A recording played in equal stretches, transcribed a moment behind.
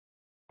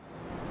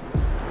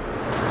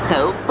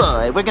Oh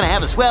boy, we're gonna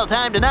have a swell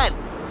time tonight.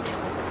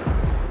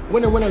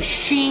 Winner, winner,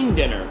 sheen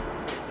dinner.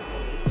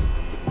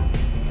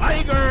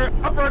 Tiger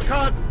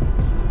uppercut.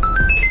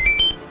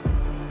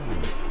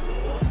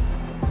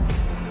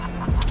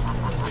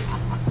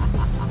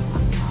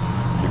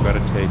 You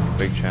gotta take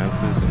big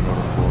chances in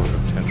order for the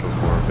potential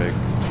for a big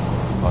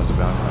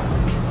positive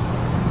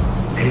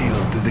outcome.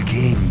 Hail to the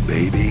king,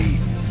 baby.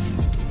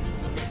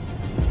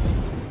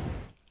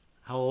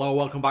 Hello,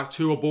 welcome back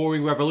to A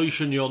Boring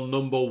Revolution, your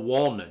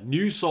 #1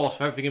 news source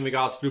for everything in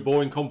regards to the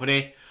Boring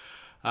Company.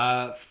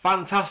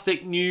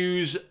 Fantastic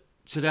news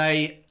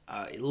today.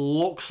 It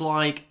looks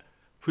like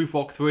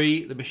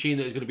Prufrock-3, the machine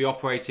that is going to be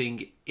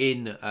operating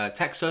in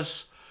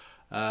Texas,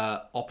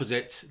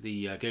 opposite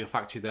the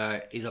Giga-Factory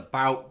there, is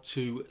about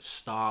to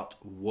start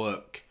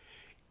work.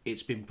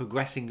 It's been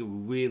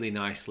progressing really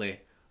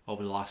nicely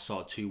over the last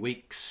sort of 2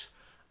 weeks,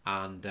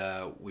 and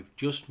we've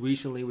just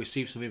recently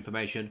received some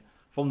information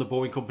from the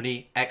Boring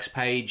Company X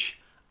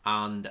page,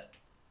 and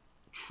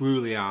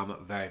truly am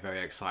very, very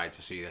excited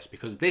to see this,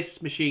 because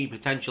this machine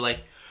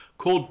potentially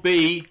could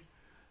be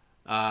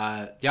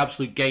the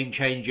absolute game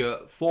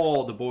changer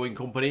for the Boring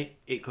Company.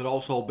 It could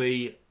also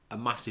be a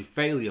massive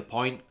failure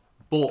point,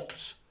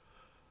 but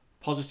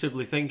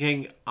positively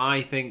thinking,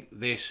 I think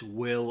this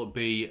will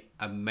be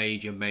a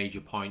major,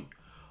 major point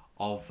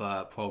of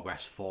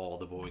progress for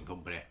the Boring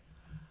Company.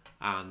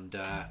 And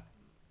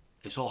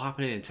it's all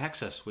happening in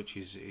Texas, which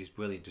is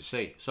brilliant to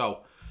see.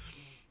 So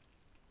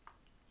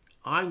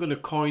I'm going to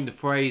coin the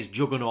phrase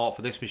Juggernaut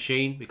for this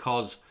machine,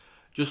 because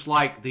just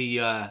like the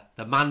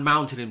man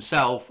mountain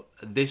himself,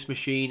 this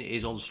machine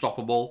is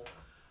unstoppable.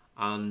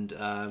 And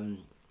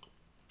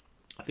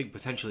I think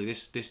potentially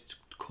this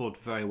could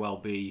very well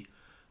be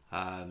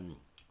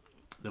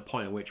the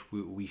point at which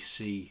we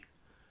see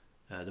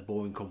the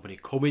Boring Company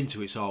come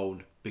into its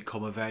own,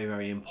 become a very,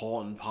 very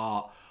important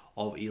part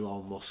of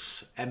Elon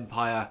Musk's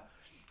empire,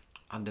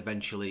 and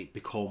eventually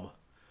become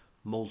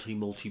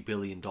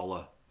multi-billion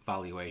dollar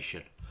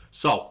valuation.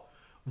 So,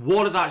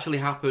 what has actually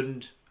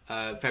happened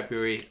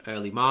February,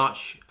 early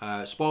March?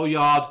 Spoil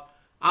yard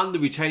and the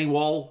retaining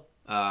wall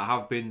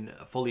have been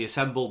fully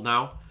assembled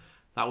now.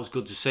 That was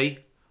good to see.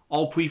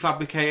 All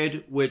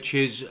prefabricated, which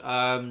is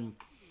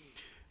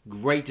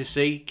great to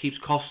see. Keeps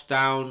costs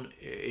down,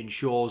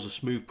 ensures a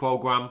smooth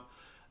program.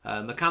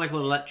 Mechanical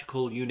and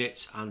electrical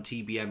units and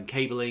TBM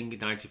cabling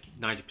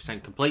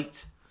 90%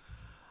 complete.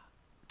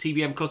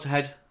 TBM cutter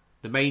head,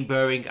 the main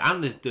bearing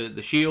and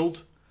the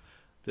shield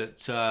that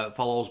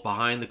follows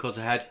behind the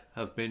cutter head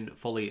have been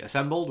fully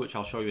assembled, which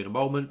I'll show you in a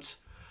moment.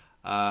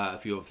 A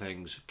few other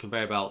things: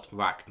 conveyor belt,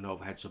 rack and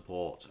overhead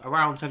support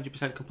around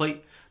 70%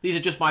 complete. These are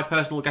just my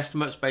personal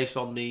guesstimates based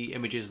on the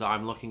images that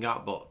I'm looking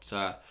at, but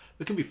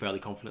we can be fairly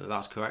confident that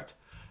that's correct.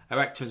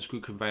 Erector and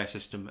screw conveyor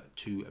system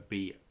to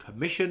be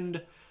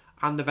commissioned,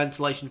 and the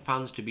ventilation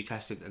fans to be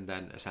tested and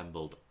then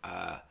assembled.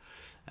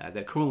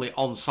 They're currently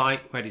on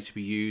site, ready to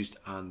be used,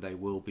 and they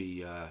will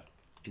be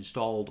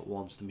installed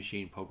once the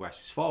machine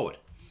progresses forward.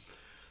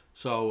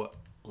 So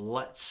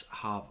let's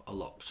have a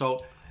look.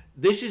 So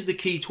this is the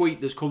key tweet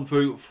that's come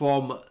through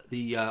from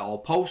the,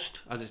 or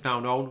post as it's now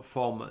known,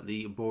 from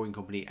the Boring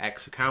Company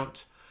X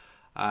account.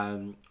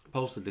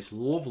 Posted this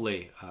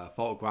lovely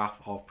photograph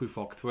of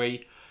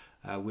Prufrock-3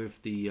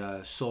 with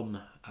the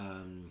sun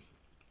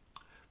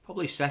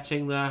probably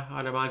setting there,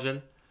 I'd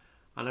imagine.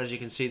 And as you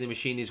can see, the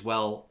machine is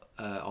well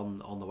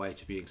on the way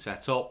to being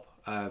set up.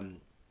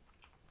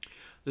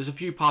 There's a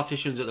few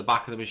partitions at the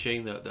back of the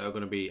machine that are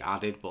going to be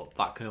added, but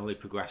that can only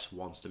progress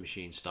once the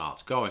machine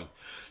starts going.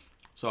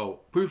 So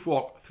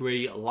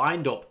Prufrock-3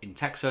 lined up in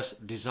Texas,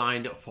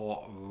 designed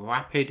for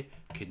rapid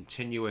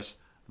continuous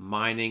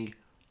mining.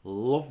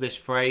 Love this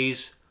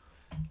phrase.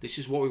 This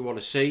is what we want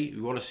to see.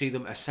 We want to see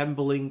them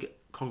assembling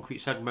concrete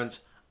segments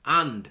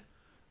and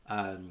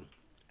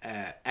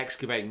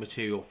excavating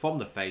material from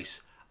the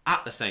face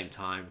at the same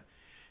time.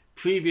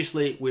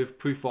 Previously with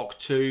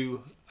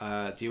Prufrock-2,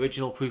 the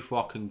original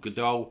Prufrock and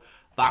Godot,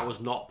 that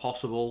was not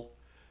possible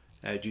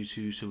due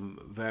to some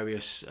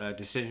various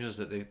decisions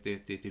that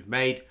they've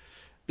made.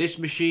 This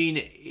machine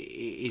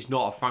is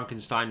not a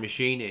Frankenstein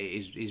machine.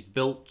 It is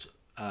built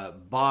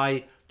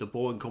by the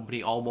Boring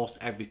Company, almost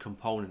every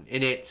component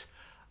in it,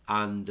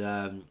 and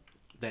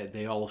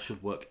they all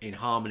should work in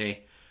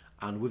harmony.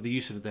 And with the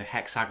use of the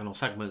hexagonal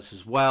segments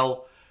as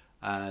well,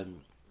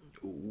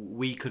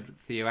 we could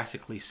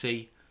theoretically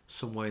see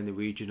somewhere in the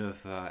region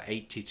of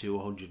 80 to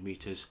 100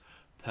 meters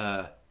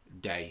per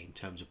day in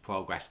terms of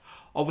progress.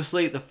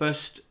 Obviously, the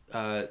first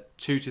 2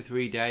 to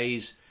 3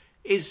 days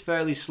is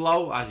fairly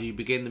slow as you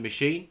begin the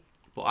machine,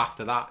 but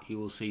after that you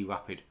will see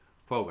rapid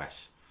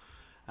progress.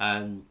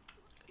 The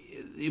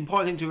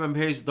important thing to remember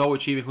here is, though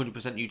achieving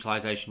 100%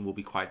 utilization will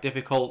be quite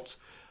difficult,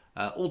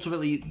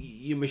 ultimately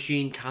your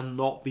machine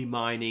cannot be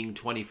mining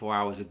 24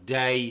 hours a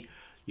day.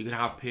 You can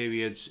have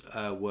periods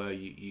where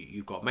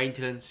you've got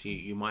maintenance.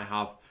 You might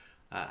have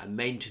a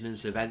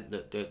maintenance event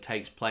that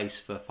takes place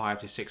for 5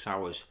 to 6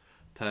 hours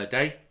per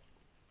day.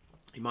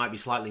 It might be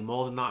slightly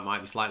more than that, it might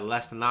be slightly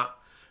less than that.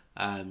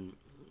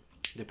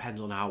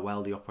 Depends on how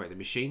well they operate the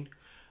machine.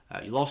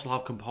 You'll also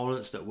have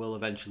components that will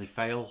eventually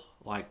fail,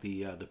 like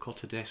the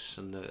cutter discs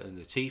and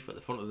the teeth at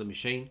the front of the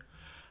machine.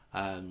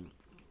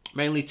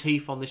 Mainly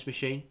teeth on this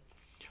machine,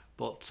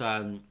 but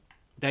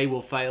they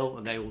will fail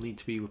and they will need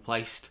to be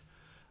replaced.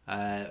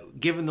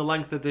 Given the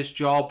length of this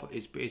job,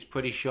 it's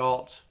pretty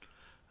short.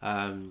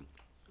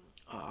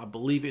 I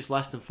believe it's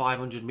less than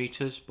 500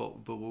 meters,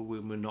 but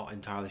we're not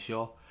entirely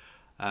sure.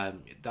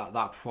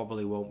 That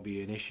probably won't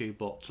be an issue,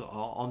 but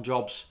on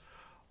jobs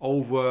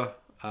over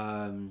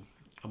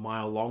a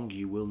mile long,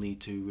 you will need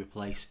to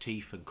replace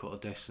teeth and cutter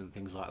discs and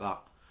things like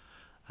that,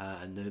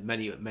 and there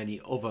are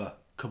many other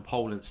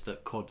components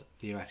that could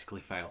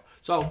theoretically fail.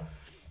 So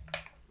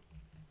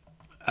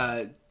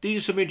these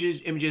are some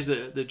images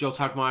that Joe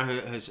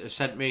Tagmeyer has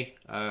sent me.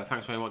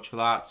 Thanks very much for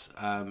that.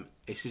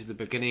 This is the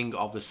beginning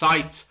of the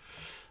site.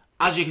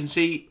 As you can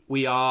see,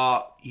 we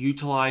are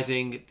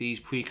utilizing these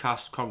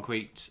precast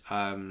concrete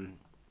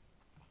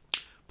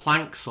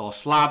planks or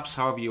slabs,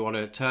 however you want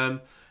to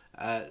term.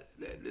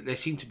 They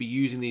seem to be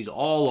using these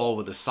all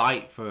over the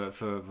site for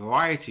a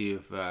variety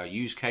of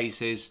use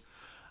cases,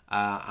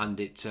 and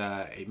it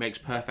makes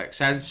perfect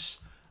sense.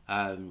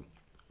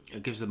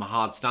 It gives them a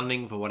hard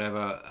standing for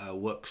whatever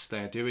works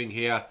they're doing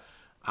here,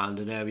 and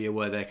an area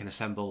where they can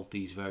assemble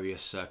these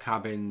various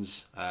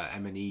cabins,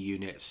 M&E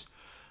units,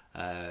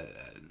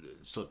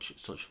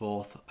 such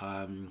forth.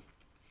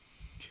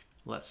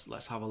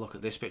 Let's have a look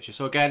at this picture.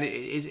 So again,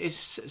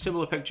 it's a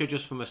similar picture,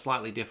 just from a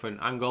slightly different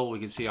angle. We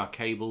can see our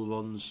cable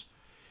runs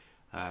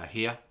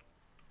here,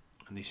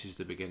 and this is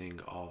the beginning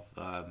of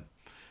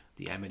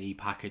the M&E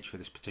package for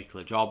this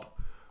particular job.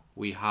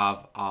 We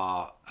have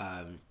our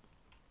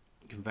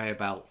conveyor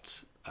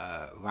belt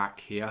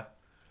rack here,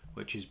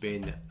 which has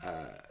been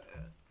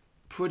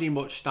pretty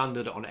much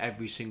standard on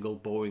every single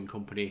Boring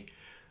Company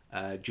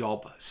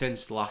job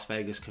since the Las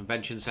Vegas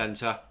Convention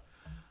Center.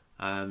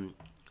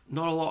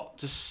 Not a lot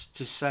to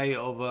say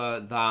other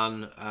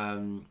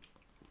than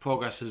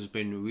progress has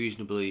been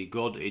reasonably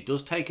good. It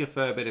does take a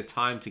fair bit of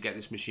time to get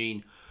this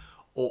machine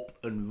up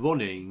and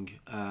running,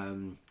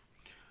 and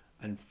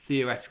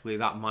theoretically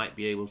that might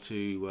be able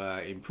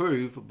to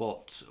improve,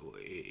 but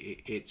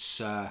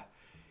it's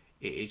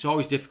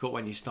always difficult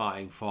when you're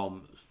starting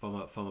from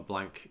a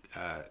blank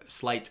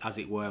slate, as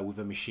it were, with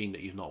a machine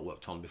that you've not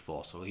worked on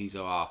before. So these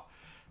are our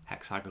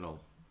hexagonal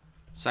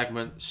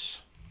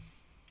segments.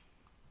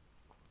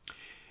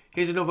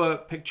 Here's another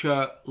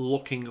picture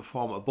looking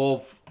from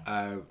above.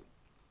 You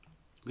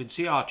can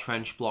see our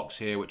trench blocks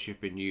here, which have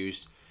been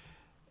used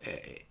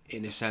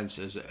in a sense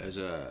as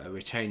a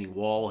retaining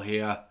wall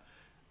here.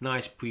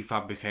 Nice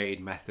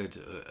prefabricated method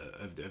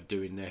of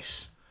doing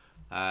this,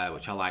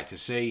 which I like to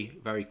see.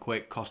 Very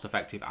quick, cost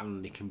effective,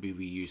 and it can be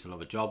reused on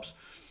other jobs.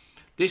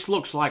 This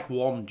looks like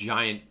one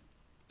giant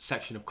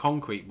section of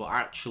concrete, but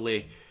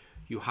actually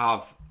you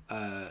have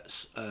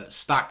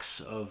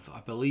stacks of, I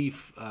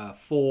believe,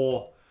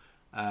 4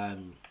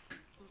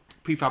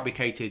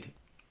 prefabricated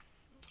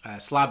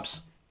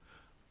slabs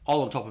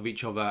all on top of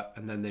each other,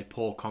 and then they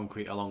pour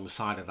concrete along the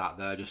side of that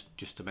there,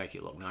 just to make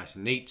it look nice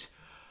and neat.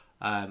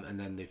 And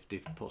then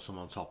they've put some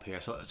on top here.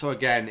 So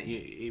again,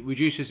 it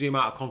reduces the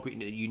amount of concrete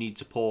that you need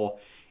to pour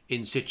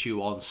in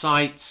situ on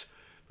site,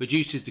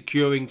 reduces the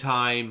curing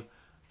time,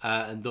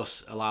 and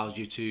thus allows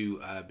you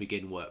to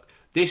begin work.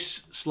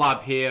 This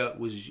slab here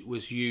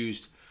was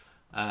used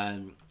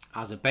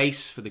as a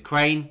base for the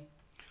crane,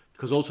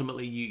 because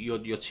ultimately your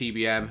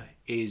TBM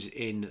is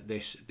in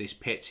this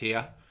pit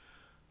here.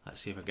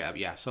 Let's see if I get up.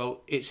 Yeah,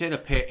 so it's in a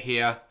pit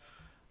here.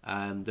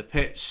 The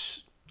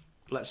pit's,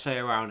 let's say,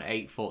 around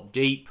 8 foot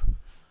deep.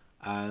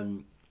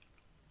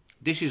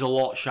 This is a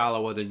lot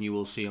shallower than you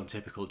will see on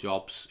typical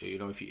jobs. You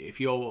know, if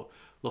you're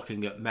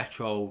looking at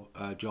metro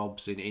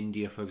jobs in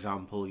India, for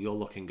example, you're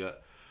looking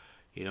at,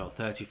 you know,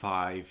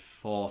 35,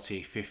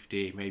 40,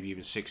 50, maybe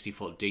even 60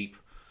 foot deep.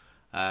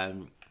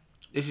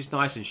 This is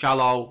nice and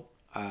shallow.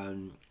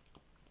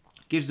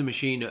 Gives the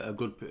machine a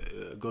good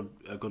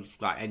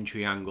like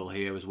entry angle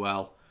here as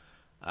well,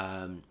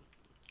 and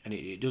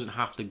it doesn't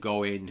have to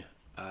go in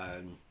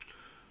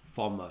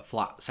from a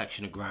flat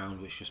section of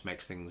ground, which just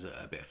makes things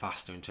a bit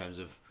faster in terms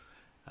of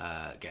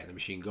getting the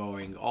machine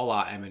going. All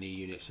our M&E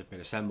units have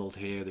been assembled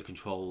here. The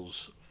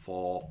controls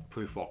for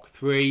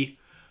Prufrock-3.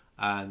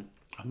 I've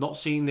not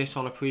seen this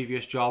on a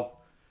previous job.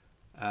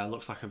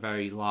 Looks like a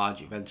very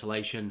large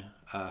ventilation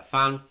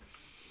fan.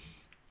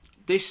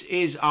 This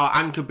is our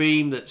anchor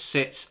beam that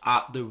sits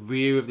at the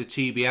rear of the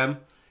TBM.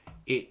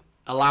 It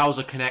allows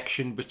a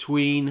connection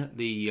between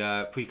the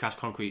precast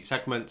concrete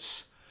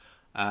segments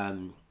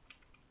and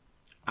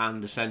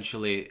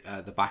essentially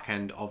the back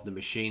end of the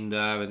machine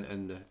there,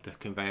 and the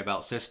conveyor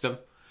belt system.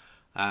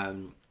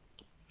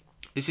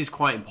 This is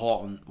quite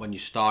important when you're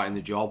starting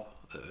the job,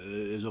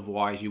 as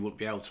otherwise you wouldn't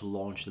be able to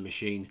launch the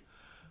machine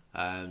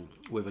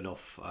with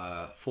enough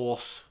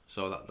force.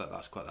 So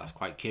that's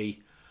quite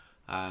key.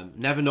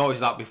 Never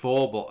noticed that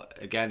before, but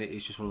again,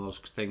 it's just one of those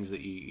things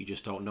that you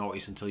just don't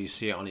notice until you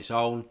see it on its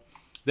own.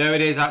 There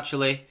it is,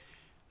 actually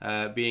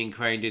being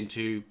craned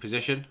into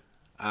position.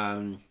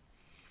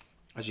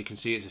 As you can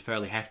see, it's a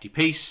fairly hefty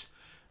piece.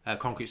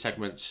 concrete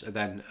segments are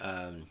then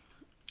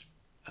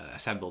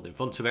assembled in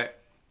front of it.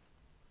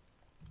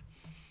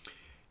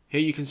 Here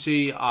you can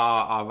see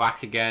our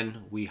rack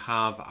again. We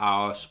have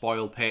our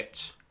spoil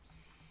pit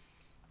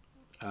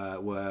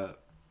where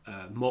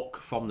muck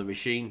from the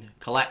machine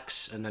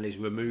collects and then is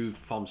removed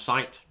from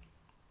site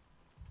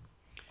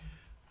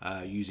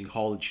using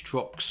haulage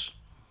trucks.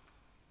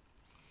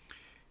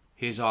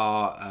 Here's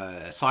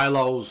our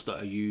silos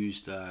that are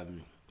used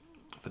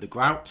for the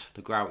grout.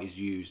 The grout is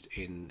used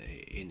in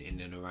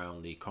and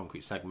around the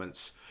concrete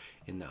segments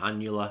in the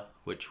annular,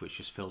 which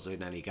just fills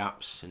in any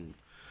gaps and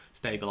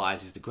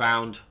stabilizes the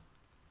ground.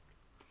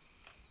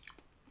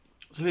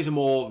 So here's a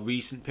more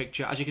recent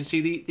picture. As you can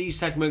see, these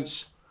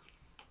segments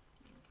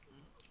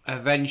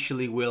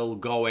eventually will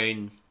go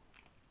in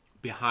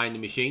behind the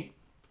machine.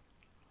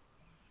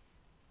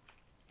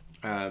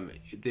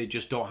 They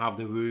just don't have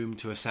the room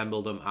to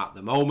assemble them at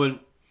the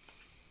moment,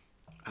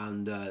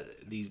 and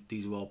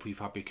these are all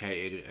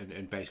prefabricated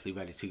and basically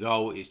ready to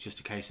go. It's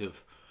just a case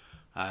of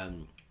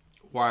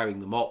wiring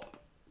them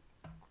up.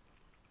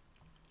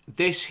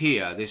 This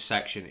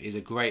section is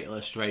a great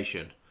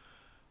illustration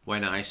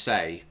when I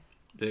say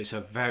that it's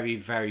a very,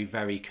 very,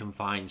 very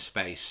confined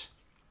space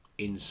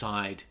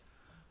inside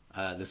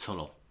the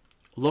tunnel.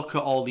 Look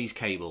at all these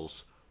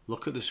cables.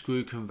 Look at the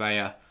screw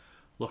conveyor.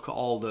 Look at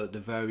all the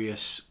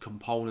various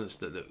components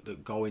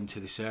that go into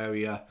this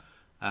area,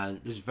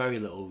 and there's very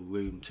little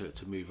room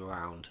to move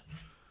around.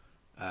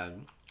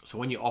 So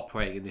when you're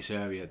operating in this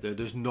area,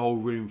 there's no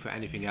room for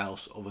anything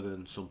else other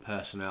than some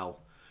personnel.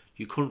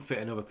 You couldn't fit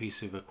another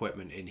piece of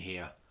equipment in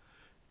here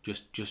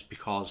just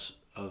because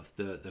of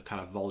the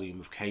kind of volume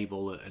of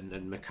cable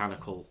and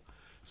mechanical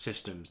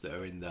systems that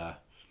are in there.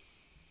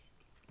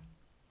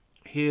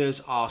 Here's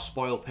our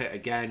spoil pit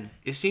again.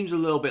 It seems a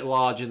little bit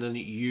larger than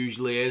it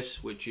usually is,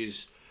 which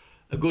is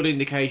a good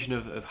indication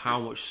of how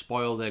much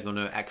spoil they're going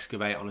to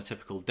excavate on a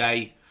typical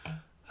day.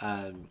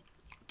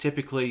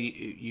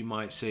 Typically, you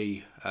might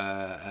see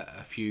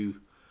a few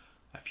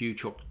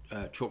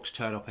trucks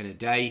turn up in a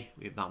day.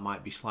 That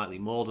might be slightly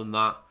more than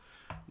that.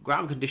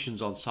 Ground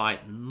conditions on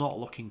site not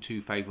looking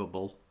too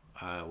favourable.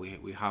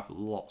 We have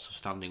lots of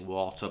standing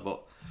water,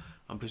 but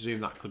I presume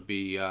that could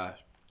be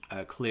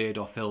cleared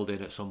or filled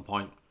in at some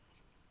point.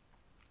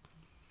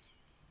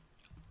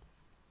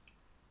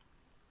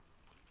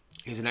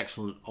 Here's an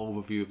excellent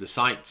overview of the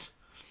site.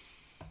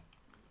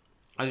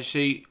 As you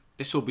see,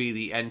 this will be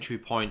the entry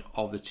point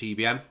of the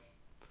TBM, and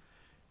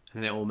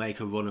then it will make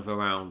a run of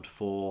around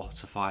 400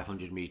 to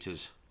 500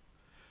 meters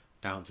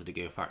down to the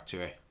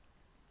Giga-Factory.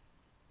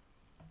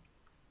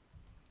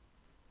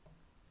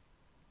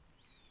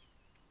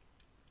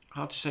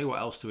 Hard to say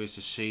what else there is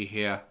to see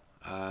here,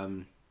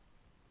 but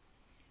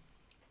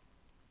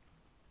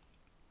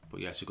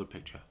yeah, it's a good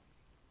picture.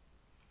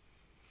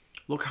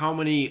 Look how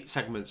many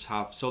segments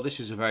have. So this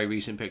is a very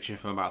recent picture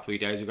from about 3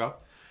 days ago.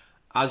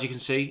 As you can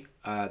see,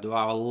 there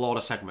are a lot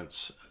of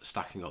segments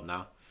stacking up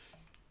now.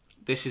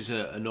 This is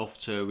enough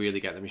to really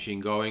get the machine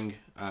going,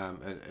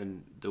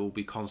 and there will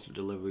be constant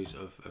deliveries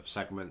of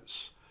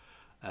segments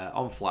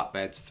on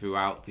flatbeds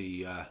throughout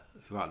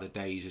the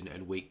days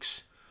and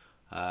weeks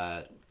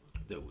that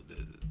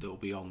will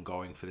be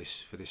ongoing for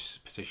this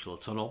particular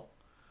tunnel.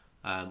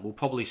 We'll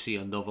probably see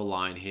another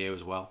line here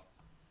as well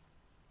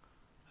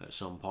at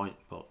some point,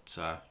 but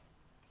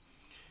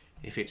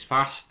if it's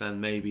fast, then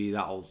maybe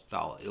it'll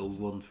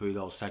run through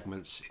those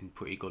segments in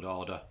pretty good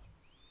order.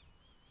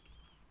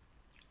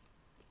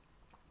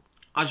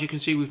 As you can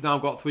see, we've now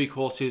got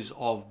 3/4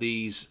 of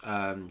these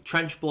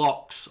trench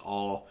blocks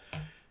or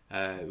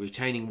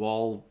retaining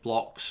wall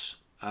blocks,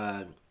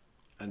 and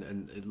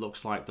it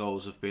looks like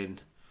those have been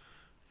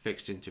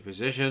fixed into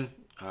position.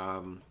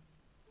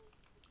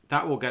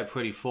 That will get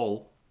pretty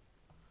full,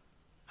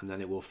 and then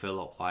it will fill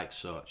up like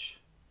such.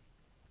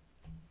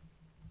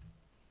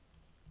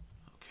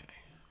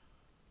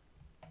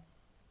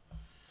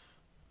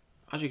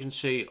 As you can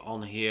see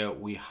on here,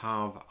 we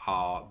have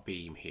our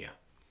beam here.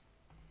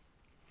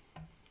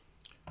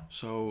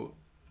 So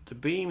the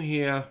beam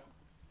here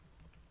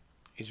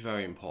is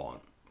very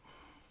important.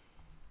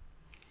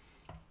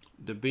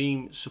 The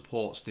beam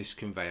supports this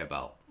conveyor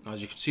belt.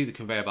 As you can see, the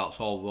conveyor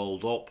belt's all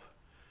rolled up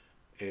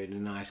in a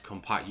nice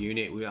compact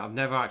unit. I've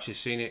never actually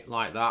seen it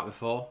like that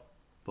before,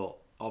 but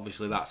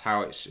obviously that's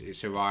how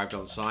it's arrived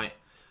on site.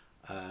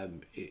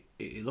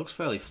 It looks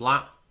fairly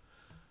flat.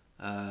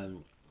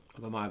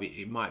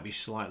 It might be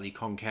slightly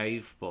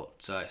concave,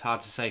 but it's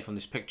hard to say from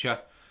this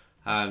picture.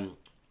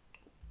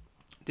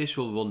 This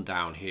will run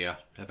down here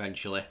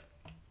eventually,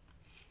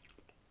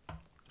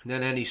 and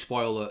then any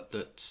spoil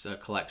that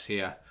collects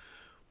here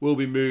will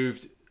be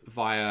moved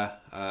via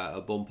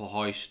a bumper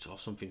hoist or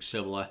something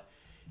similar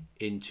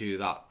into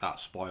that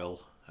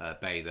spoil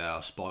bay there,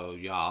 or spoil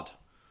yard.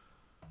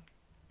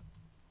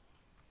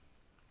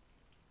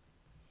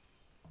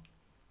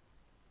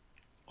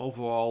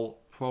 Overall,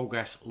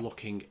 progress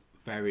looking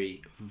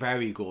very,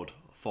 very good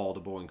for the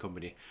Boring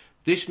Company.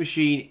 This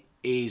machine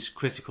is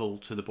critical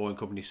to the Boring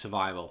Company's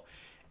survival.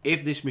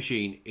 If this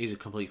machine is a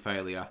complete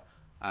failure,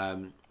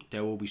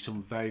 there will be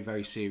some very,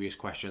 very serious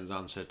questions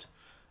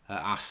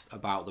asked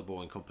about the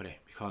Boring Company,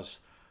 because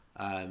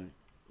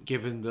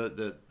given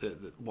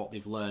what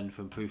they've learned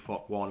from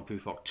Prufrock-1 and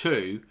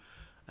Prufrock-2,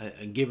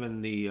 and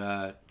given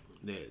the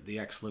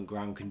excellent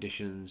ground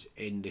conditions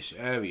in this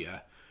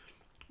area,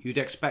 you'd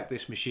expect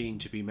this machine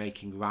to be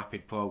making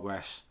rapid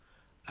progress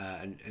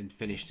and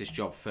finish this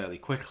job fairly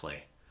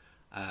quickly.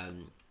 I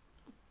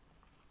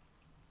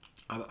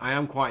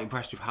am quite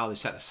impressed with how they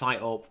set the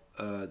site up.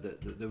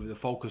 The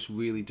focus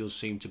really does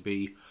seem to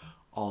be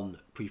on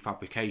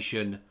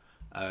prefabrication,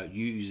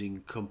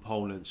 using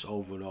components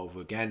over and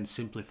over again,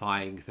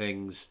 simplifying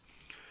things,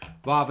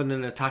 rather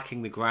than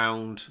attacking the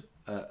ground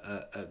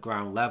at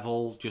ground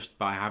level just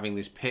by having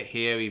this pit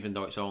here. Even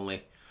though it's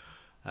only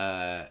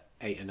 8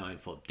 or 9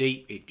 foot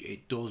deep,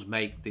 it does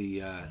make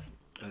the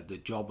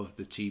job of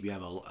the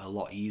TBM a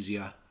lot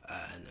easier,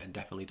 and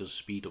definitely does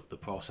speed up the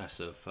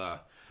process of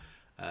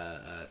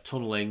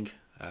tunneling,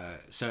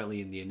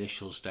 certainly in the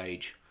initial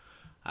stage.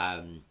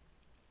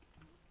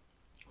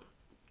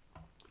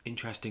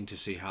 Interesting to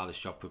see how this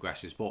job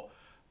progresses, but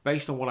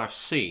based on what I've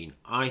seen,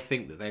 I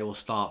think that they will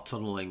start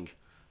tunneling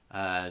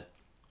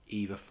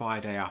either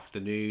Friday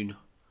afternoon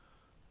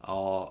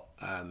or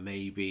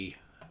maybe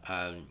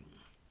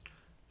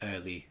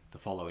early the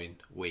following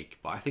week.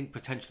 But I think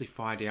potentially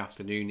Friday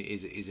afternoon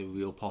is a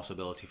real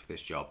possibility for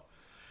this job.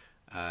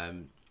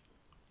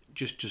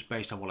 Just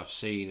based on what I've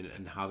seen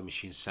and how the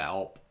machine's set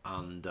up,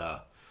 and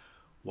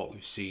what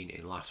we've seen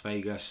in Las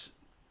Vegas,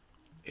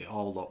 it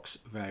all looks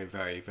very,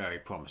 very, very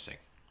promising.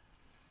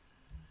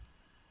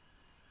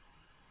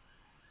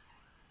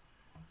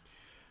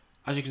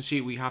 As you can see,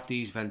 we have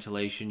these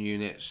ventilation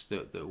units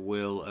that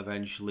will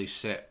eventually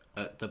sit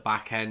at the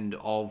back end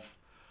of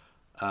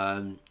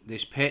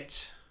this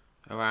pit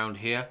around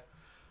here.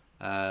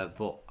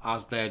 But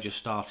as they're just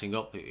starting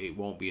up, it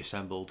won't be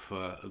assembled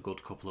for a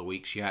good couple of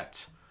weeks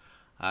yet.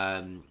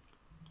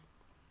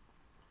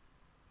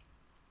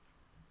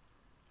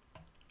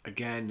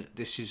 Again,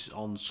 this is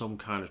on some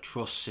kind of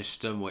truss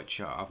system,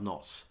 which I've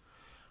not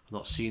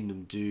seen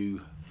them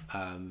do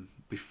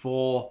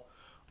before,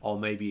 or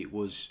maybe it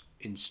was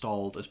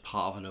installed as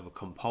part of another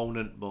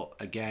component. But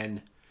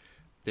again,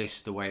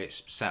 the way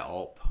it's set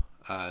up,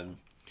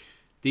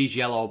 these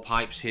yellow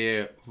pipes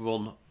here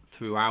run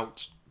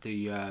throughout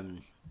the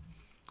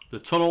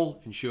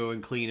tunnel, ensuring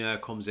clean air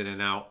comes in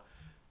and out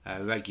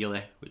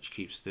regularly, which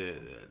keeps the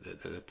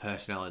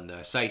personnel in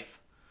there safe.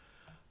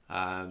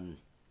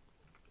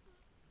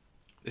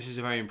 This is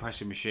a very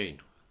impressive machine.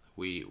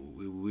 We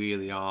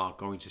really are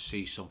going to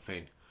see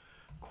something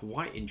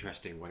quite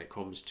interesting when it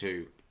comes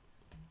to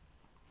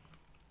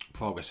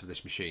progress of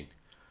this machine.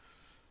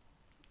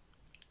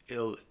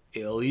 It'll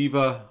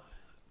either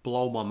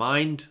blow my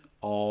mind,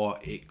 or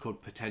it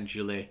could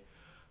potentially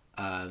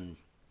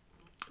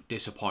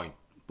disappoint.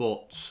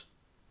 But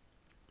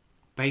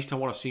based on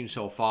what I've seen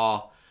so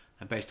far,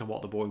 and based on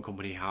what the Boring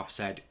Company have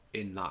said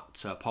in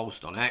that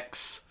post on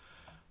X,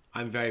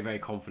 I'm very, very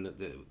confident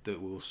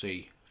that we'll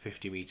see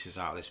 50 meters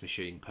out of this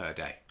machine per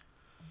day.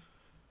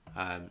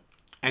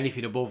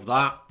 Anything above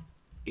that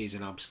is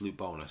an absolute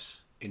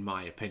bonus, in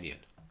my opinion.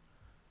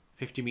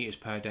 50 meters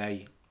per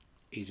day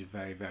is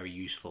very, very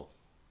useful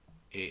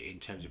in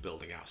terms of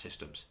building out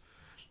systems.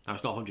 Now,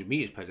 it's not 100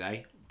 meters per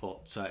day,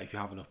 but if you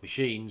have enough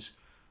machines,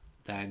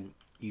 then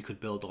you could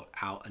build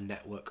out a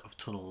network of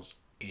tunnels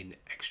in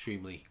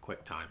extremely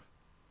quick time.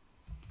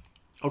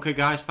 Okay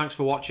guys, thanks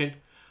for watching.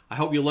 I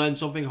hope you learned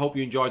something. I hope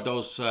you enjoyed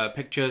those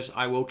pictures.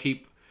 I will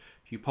keep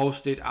you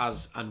posted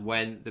as and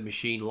when the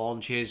machine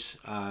launches.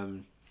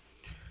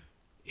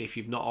 If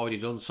you've not already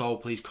done so,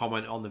 please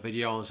comment on the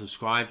video and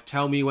subscribe.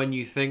 Tell me when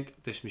you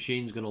think this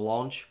machine's going to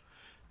launch.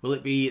 Will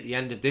it be at the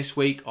end of this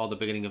week or the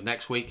beginning of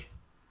next week?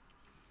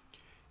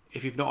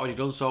 If you've not already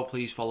done so,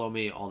 please follow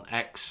me on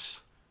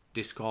X,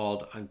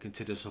 Discord, and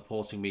consider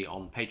supporting me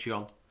on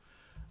Patreon.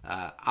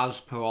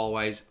 As per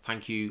always,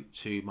 thank you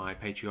to my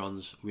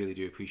Patreons. Really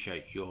do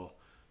appreciate your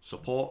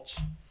support.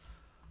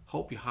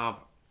 Hope you have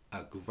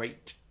a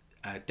great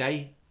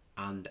day,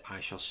 and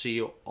I shall see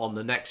you on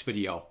the next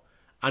video.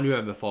 And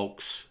remember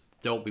folks,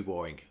 don't be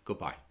boring.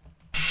 Goodbye.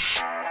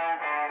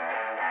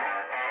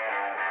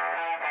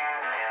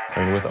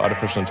 And with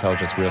artificial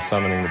intelligence, we are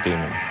summoning the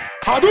demon.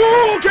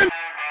 Hadouken!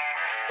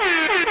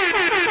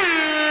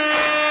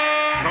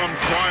 Come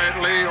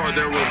quietly or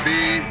there will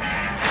be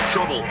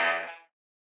trouble.